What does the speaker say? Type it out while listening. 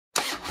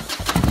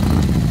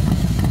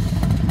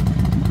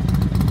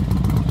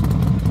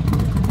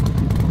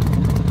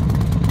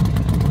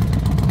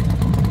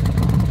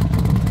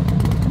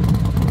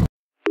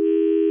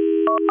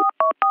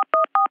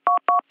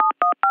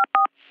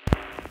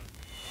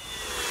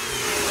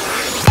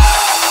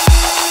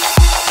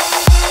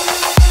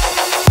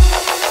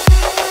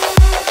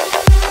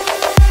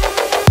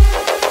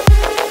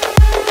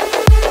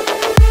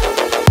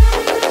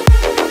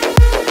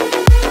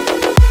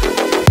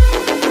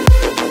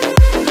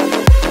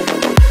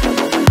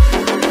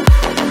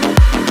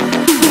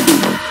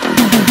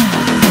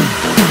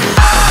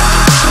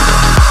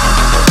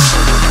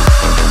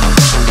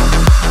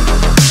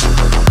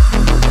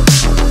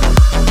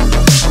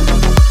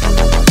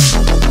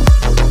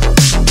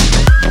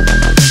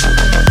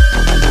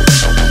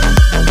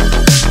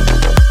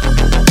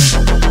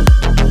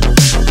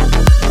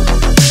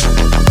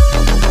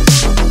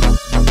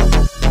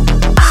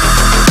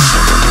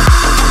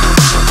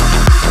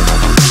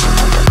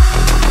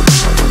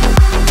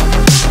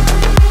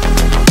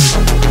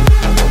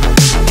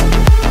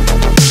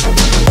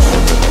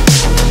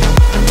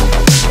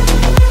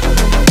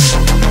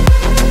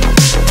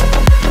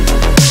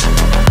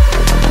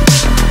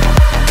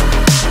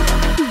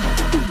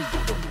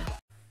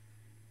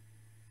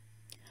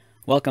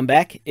Welcome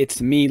back,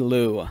 it's me,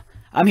 Lou.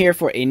 I'm here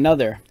for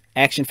another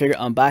action figure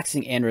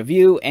unboxing and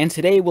review, and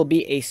today will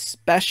be a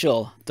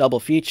special double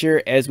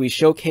feature as we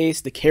showcase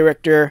the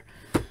character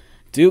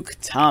Duke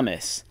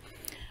Thomas.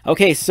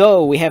 Okay,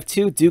 so we have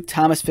two Duke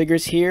Thomas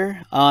figures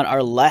here. On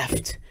our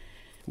left,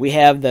 we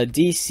have the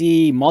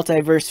DC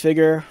Multiverse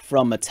figure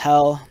from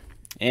Mattel,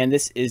 and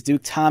this is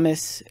Duke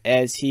Thomas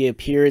as he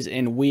appears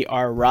in We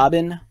Are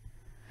Robin.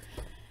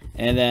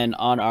 And then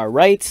on our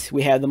right,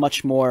 we have the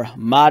much more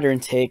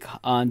modern take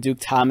on Duke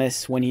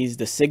Thomas when he's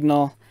the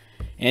Signal.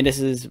 And this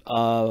is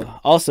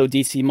also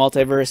DC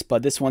Multiverse,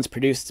 but this one's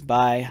produced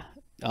by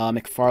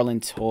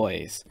McFarlane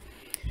Toys.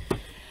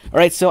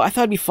 Alright, so I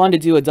thought it'd be fun to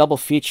do a double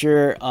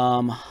feature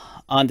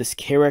on this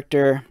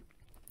character.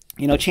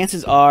 You know,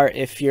 chances are,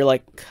 if you're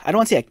like, I don't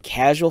want to say a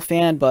casual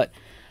fan, but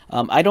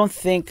I don't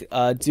think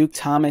Duke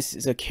Thomas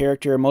is a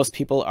character most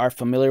people are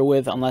familiar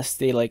with unless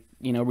they, like,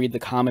 you know, read the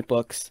comic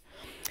books.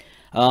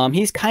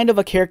 He's kind of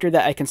a character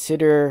that I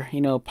consider,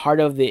 you know, part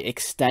of the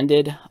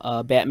extended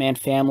Batman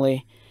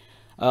family.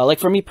 Like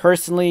for me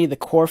personally, the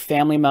core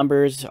family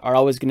members are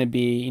always going to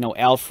be, you know,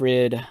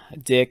 Alfred,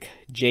 Dick,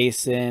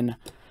 Jason,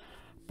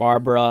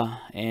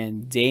 Barbara,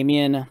 and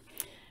Damian.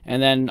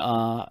 And then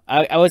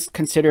I always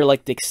consider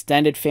like the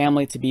extended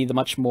family to be the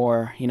much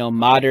more, you know,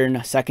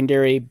 modern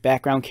secondary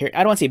background character.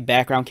 I don't want to say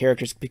background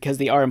characters because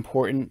they are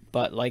important,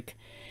 but like,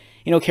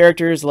 you know,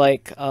 characters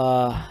like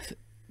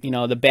you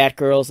know, the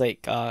Batgirls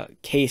like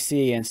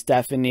Casey and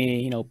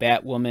Stephanie, you know,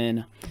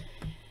 Batwoman,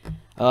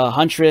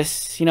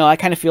 Huntress. You know, I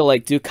kind of feel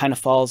like Duke kind of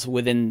falls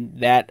within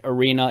that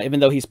arena, even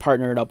though he's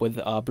partnered up with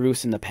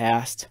Bruce in the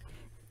past.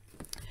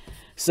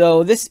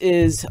 So this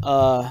is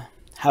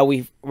how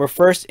we were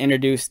first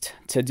introduced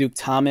to Duke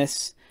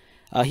Thomas.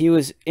 He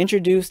was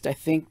introduced, I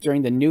think,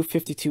 during the New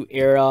 52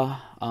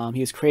 era.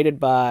 He was created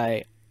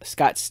by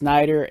Scott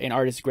Snyder and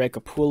artist Greg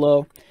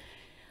Capullo.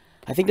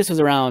 I think this was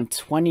around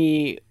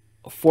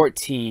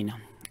 2014,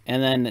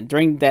 and then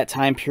during that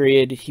time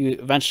period he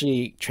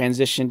eventually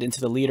transitioned into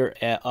the leader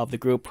of the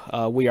group,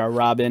 We Are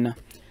Robin.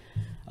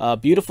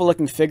 Beautiful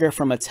looking figure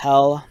from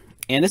Mattel,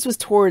 and this was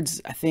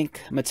towards, I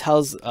think,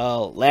 Mattel's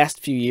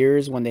last few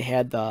years when they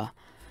had the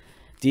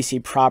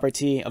DC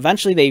property.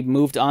 Eventually they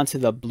moved on to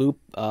the blue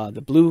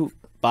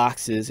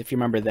boxes, if you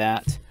remember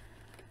that.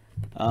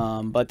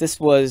 But this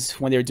was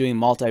when they were doing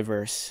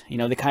Multiverse. You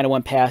know, they kind of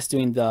went past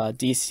doing the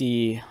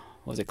DC,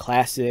 what was it,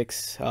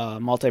 Classics,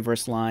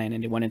 Multiverse line,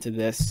 and they went into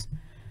this.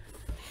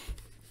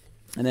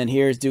 And then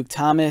here's Duke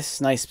Thomas,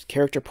 nice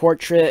character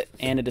portrait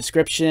and a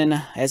description.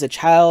 As a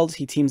child,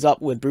 he teams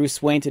up with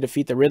Bruce Wayne to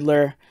defeat the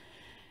Riddler,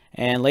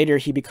 and later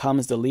he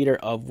becomes the leader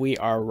of We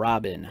Are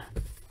Robin.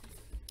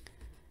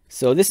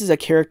 So this is a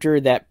character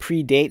that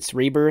predates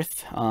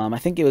Rebirth. I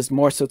think it was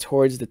more so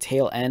towards the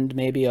tail end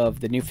maybe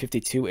of the New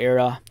 52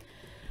 era.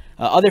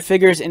 Other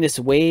figures in this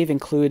wave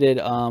included,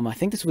 I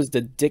think this was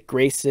the Dick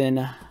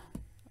Grayson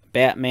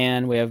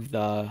Batman. We have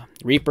the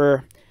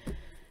Reaper,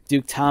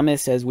 Duke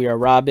Thomas as We Are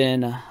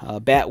Robin,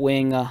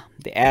 Batwing,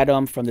 the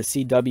Atom from the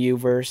CW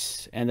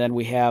verse, and then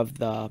we have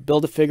the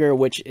Build-A-Figure,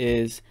 which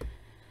is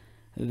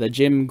the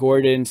Jim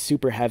Gordon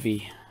Super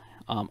Heavy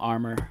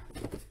armor.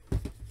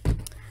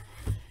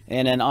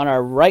 And then on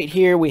our right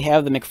here, we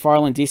have the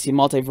McFarlane DC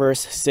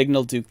Multiverse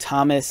Signal Duke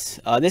Thomas.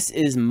 This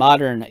is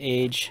modern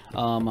age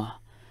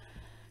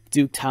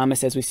Duke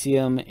Thomas as we see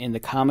him in the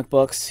comic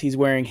books. He's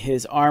wearing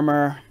his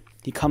armor.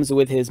 He comes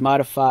with his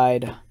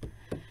modified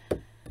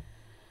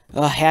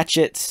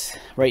hatchets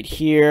right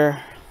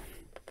here.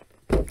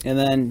 And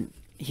then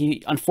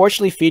he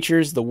unfortunately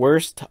features the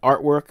worst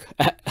artwork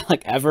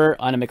like ever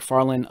on a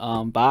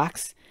McFarlane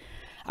box.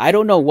 I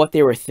don't know what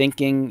they were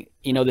thinking.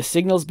 You know, the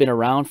Signal's been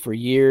around for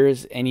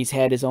years, and he's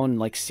had his own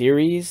like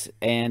series,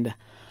 and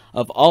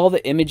of all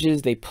the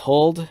images they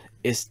pulled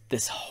is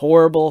this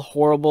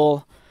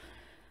horrible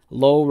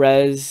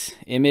low-res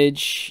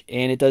image,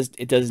 and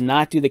it does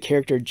not do the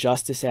character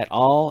justice at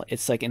all.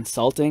 It's like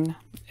insulting.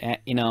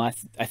 You know,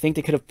 I think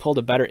they could have pulled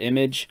a better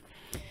image.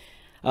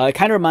 It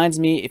kind of reminds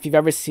me, if you've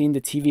ever seen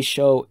the TV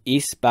show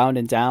Eastbound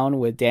and Down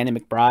with Danny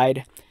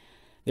McBride.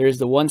 There's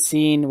the one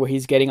scene where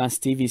he's getting on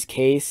Stevie's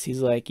case.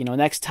 He's like, you know,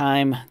 next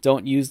time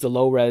don't use the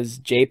low-res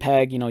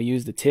JPEG, you know,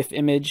 use the TIFF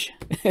image.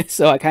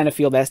 So I kind of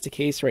feel that's the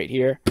case right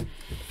here. All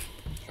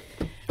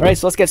right,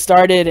 so let's get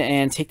started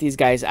and take these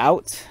guys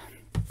out.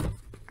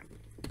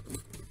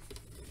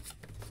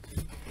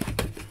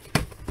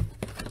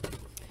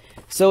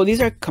 So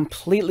these are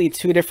completely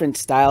two different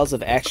styles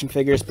of action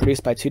figures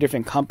produced by two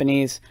different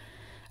companies.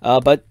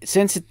 But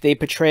since they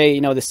portray, you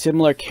know, the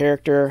similar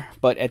character,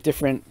 but at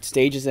different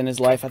stages in his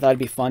life, I thought it'd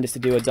be fun just to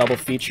do a double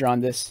feature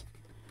on this.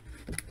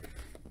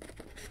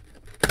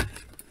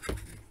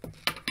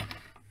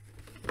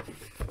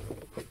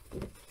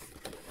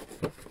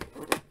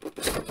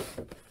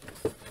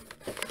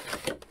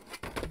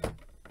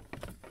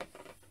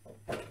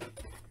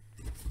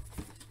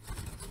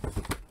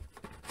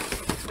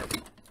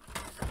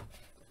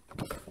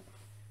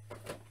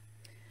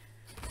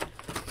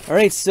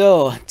 Alright,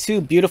 so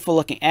two beautiful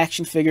looking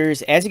action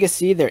figures. As you can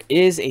see, there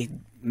is a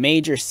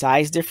major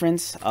size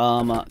difference.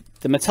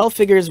 the Mattel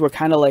figures were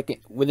kind of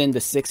like within the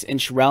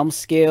 6-inch realm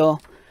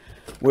scale,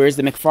 whereas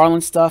the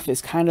McFarlane stuff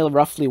is kind of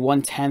roughly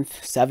 1/10,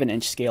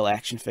 7-inch scale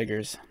action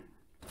figures.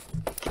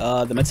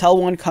 The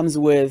Mattel one comes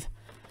with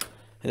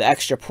the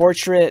extra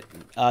portrait,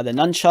 the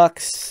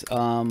nunchucks,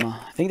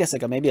 I think that's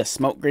like maybe a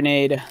smoke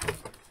grenade.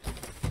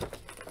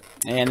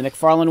 And the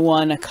McFarlane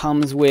one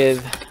comes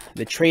with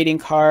the trading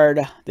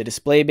card, the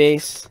display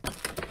base,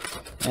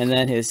 and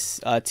then his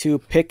 2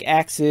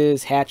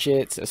 pickaxes,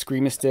 hatchets,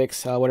 screamer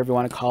sticks, whatever you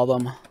want to call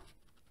them.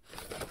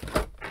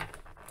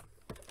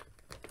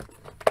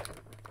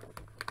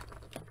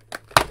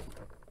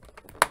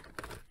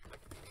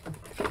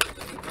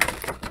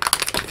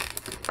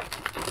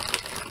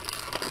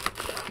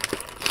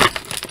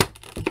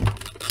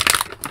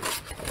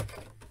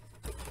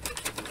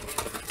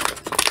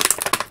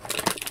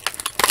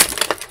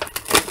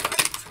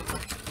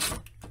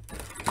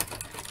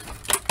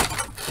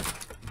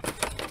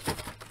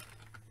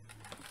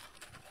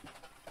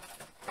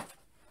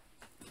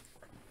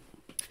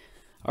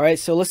 Alright,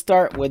 so let's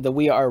start with the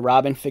We Are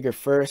Robin figure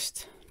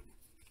first.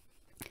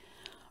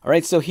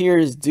 Alright, so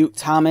here's Duke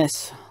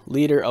Thomas,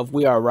 leader of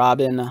We Are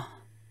Robin.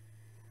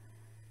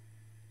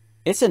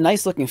 It's a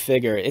nice looking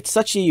figure. It's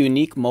such a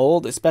unique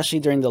mold, especially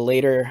during the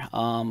later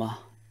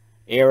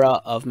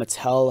era of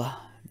Mattel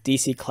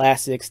DC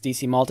Classics,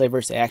 DC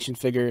Multiverse action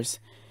figures.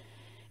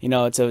 You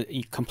know, it's a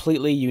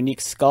completely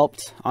unique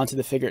sculpt onto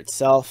the figure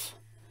itself.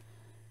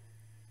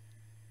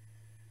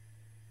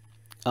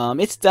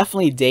 It's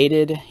definitely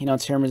dated, you know, in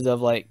terms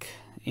of like,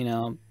 you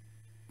know,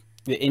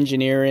 the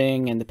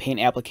engineering and the paint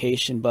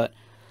application, but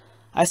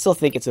I still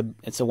think it's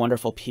a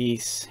wonderful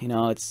piece. You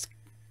know, it's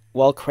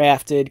well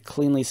crafted,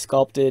 cleanly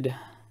sculpted,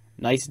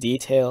 nice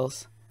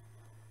details.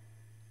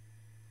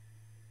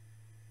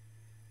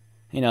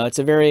 You know, it's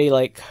a very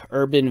like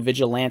urban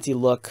vigilante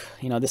look.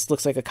 You know, this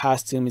looks like a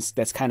costume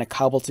that's kind of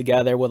cobbled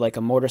together with like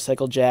a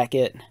motorcycle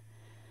jacket.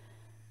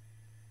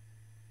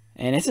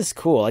 And it's just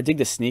cool. I dig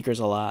the sneakers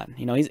a lot.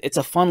 You know, it's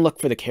a fun look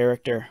for the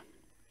character.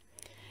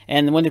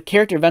 And when the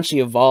character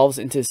eventually evolves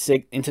into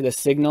the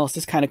Signal, it's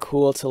just kind of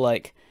cool to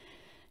like,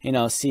 you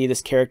know, see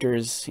this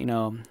character's, you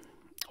know,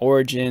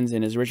 origins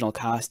in his original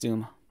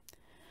costume.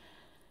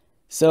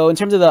 So in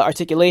terms of the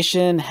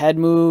articulation, head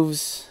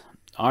moves,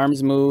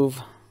 arms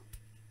move,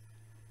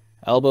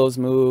 elbows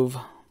move,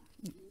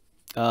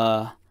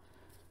 ab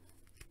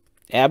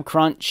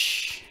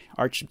crunch,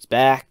 arch its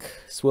back,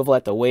 swivel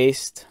at the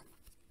waist.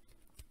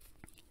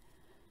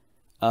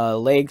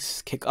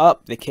 Legs kick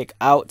up, they kick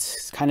out.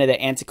 It's kind of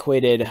the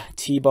antiquated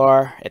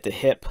T-bar at the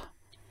hip.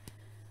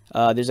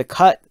 There's a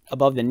cut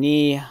above the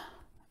knee,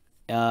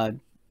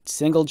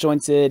 single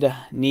jointed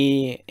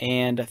knee,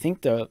 and I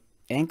think the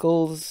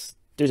ankles,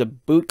 there's a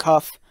boot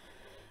cuff,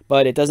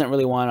 but it doesn't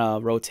really want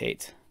to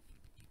rotate.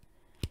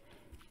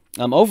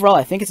 Overall,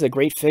 I think it's a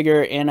great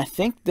figure, and I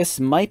think this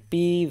might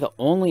be the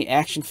only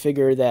action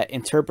figure that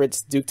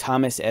interprets Duke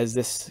Thomas as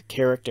this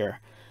character.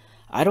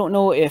 I don't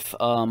know if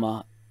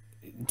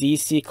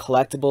DC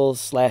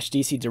Collectibles /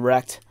 DC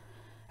Direct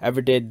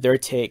ever did their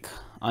take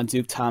on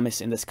Duke Thomas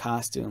in this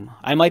costume.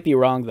 I might be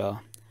wrong though.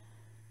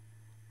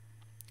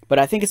 But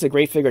I think it's a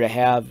great figure to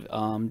have,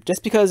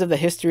 just because of the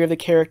history of the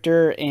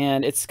character,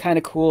 and it's kind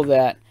of cool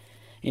that,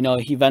 you know,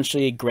 he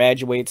eventually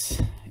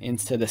graduates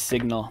into the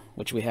Signal,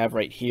 which we have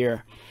right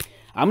here.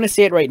 I'm going to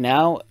say it right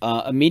now.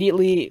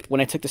 Immediately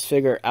when I took this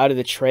figure out of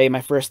the tray,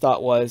 my first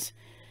thought was,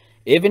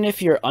 even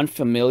if you're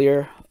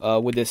unfamiliar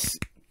with this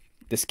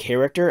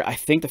character, I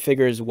think the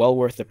figure is well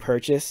worth the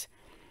purchase.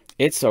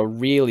 It's a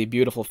really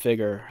beautiful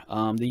figure.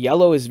 The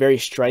yellow is very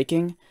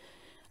striking,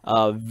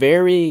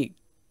 very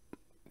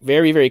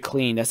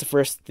clean. That's the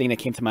first thing that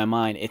came to my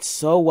mind. It's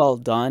so well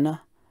done.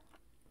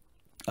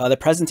 The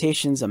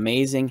presentation's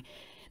amazing.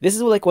 This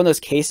is like one of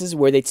those cases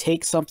where they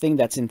take something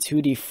that's in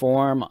 2D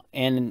form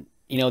and,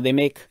 you know, they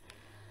make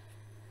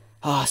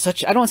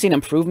such, I don't want to say an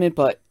improvement,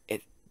 but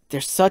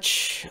there's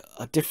such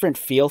a different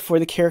feel for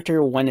the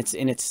character when it's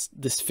in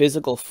this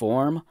physical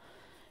form.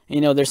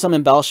 You know, there's some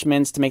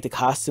embellishments to make the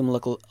costume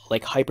look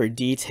like hyper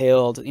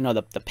detailed. You know,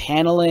 the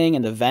paneling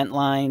and the vent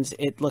lines,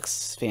 it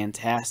looks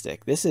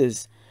fantastic. This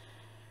is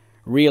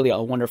really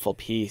a wonderful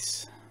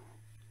piece.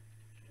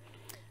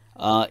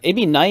 It'd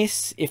be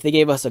nice if they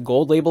gave us a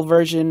gold label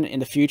version in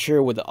the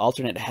future with the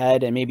alternate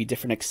head and maybe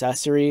different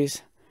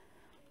accessories.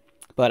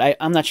 But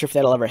I'm not sure if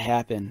that'll ever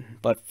happen.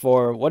 But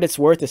for what it's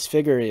worth, this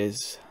figure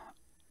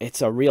it's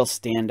a real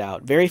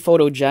standout. Very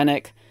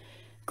photogenic,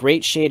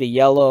 great shade of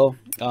yellow.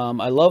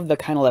 I love the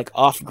kind of like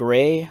off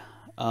gray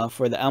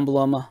for the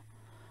emblem.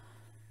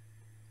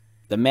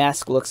 The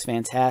mask looks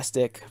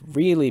fantastic.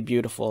 Really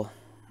beautiful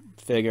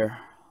figure.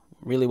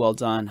 Really well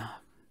done.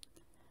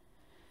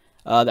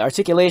 The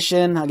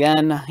articulation,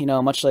 again, you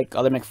know, much like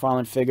other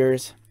McFarlane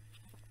figures.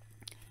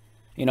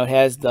 You know, it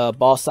has the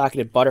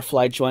ball-socketed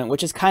butterfly joint,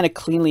 which is kind of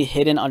cleanly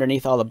hidden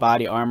underneath all the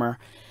body armor.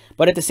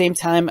 But at the same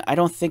time, I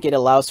don't think it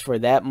allows for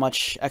that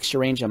much extra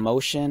range of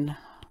motion.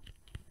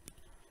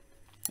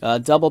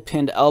 Double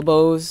pinned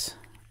elbows,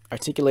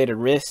 articulated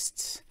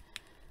wrists,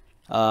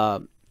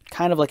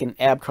 kind of like an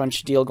ab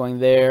crunch deal going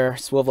there,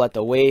 swivel at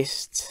the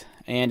waist,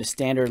 and a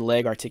standard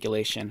leg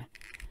articulation.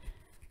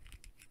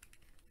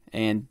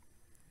 And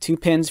 2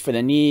 pins for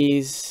the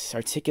knees,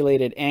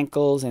 articulated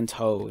ankles and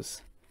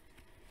toes.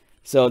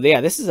 So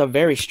yeah, this is a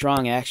very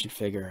strong action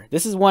figure.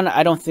 This is one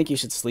I don't think you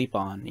should sleep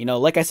on. You know,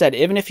 like I said,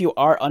 even if you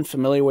are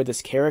unfamiliar with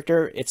this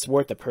character, it's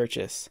worth the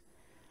purchase.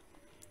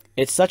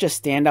 It's such a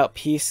standout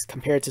piece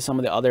compared to some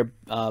of the other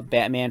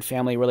Batman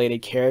family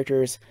related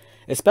characters,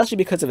 especially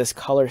because of his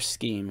color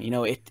scheme. You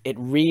know, it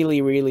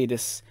really really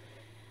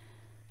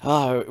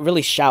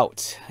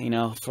shouts, you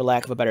know, for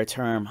lack of a better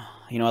term.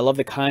 You know, I love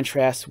the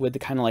contrast with the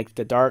kind of like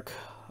the dark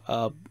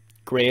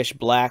grayish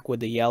black with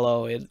the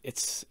yellow.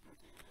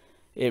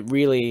 It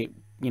really,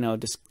 you know,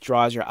 just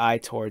draws your eye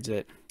towards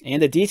it.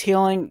 And the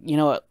detailing, you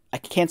know, I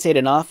can't say it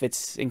enough.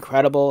 It's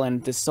incredible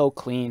and just so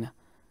clean.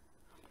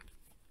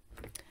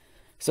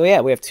 So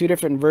yeah, we have 2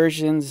 different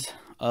versions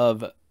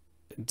of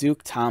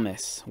Duke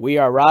Thomas. We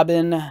Are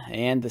Robin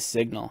and The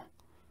Signal.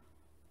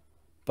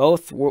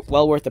 Both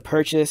well worth the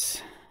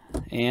purchase.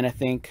 And I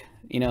think,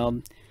 you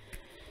know,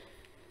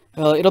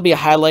 it'll be a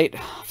highlight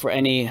for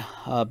any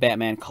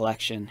Batman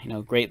collection. You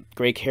know,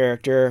 great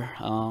character.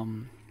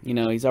 You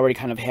know, he's already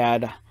kind of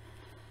had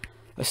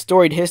a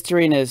storied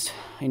history in his,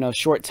 you know,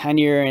 short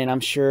tenure, and I'm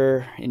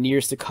sure in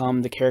years to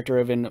come the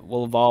character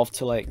will evolve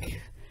to,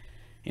 like,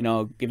 you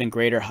know, even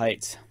greater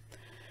heights.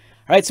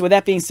 Alright, so with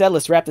that being said,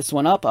 let's wrap this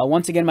one up.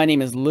 Once again, my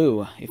name is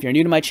Lou. If you're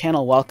new to my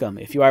channel, welcome.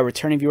 If you are a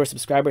returning viewer or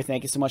subscriber,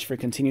 thank you so much for your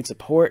continued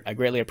support. I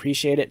greatly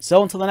appreciate it.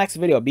 So until the next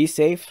video, be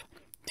safe,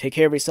 take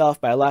care of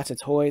yourself, buy lots of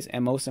toys,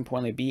 and most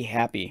importantly, be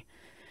happy.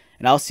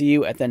 And I'll see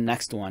you at the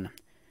next one.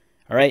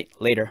 Alright,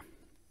 later.